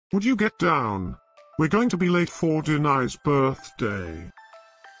Would you get down? We're going to be late for Denai's birthday.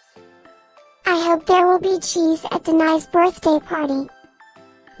 I hope there will be cheese at Denai's birthday party.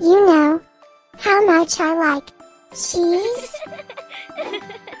 You know how much I like cheese.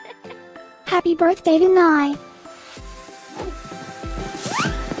 Happy birthday, Denai.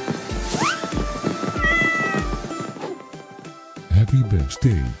 Happy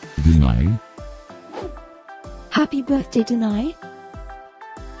birthday, Denai. Happy birthday, Denai.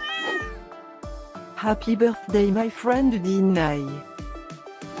 Happy birthday, my friend Denai.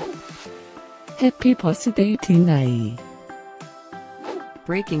 Happy birthday, Denai.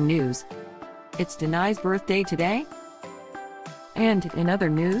 Breaking news. It's Denai's birthday today? And in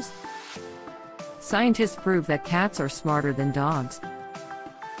other news, scientists prove that cats are smarter than dogs.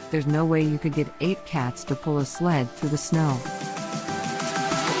 There's no way you could get 8 cats to pull a sled through the snow.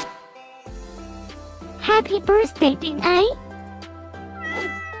 Happy birthday, Denai.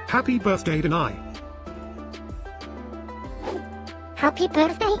 Happy birthday, Denai. Happy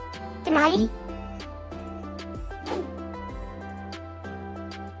birthday, Denai.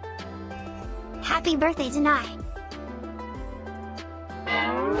 Happy birthday, Denai.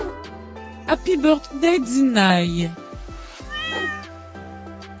 Happy birthday, Denai.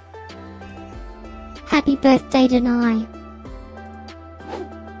 Happy birthday, Denai.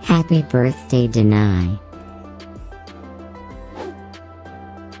 Happy birthday, Denai.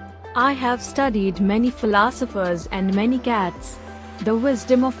 I have studied many philosophers and many cats. The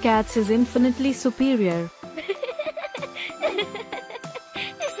wisdom of cats is infinitely superior.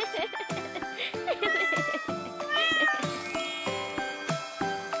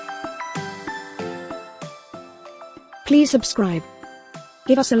 Please subscribe,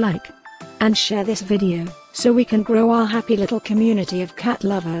 give us a like, and share this video, so we can grow our happy little community of cat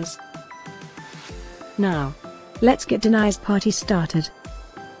lovers. Now, let's get Denai's party started.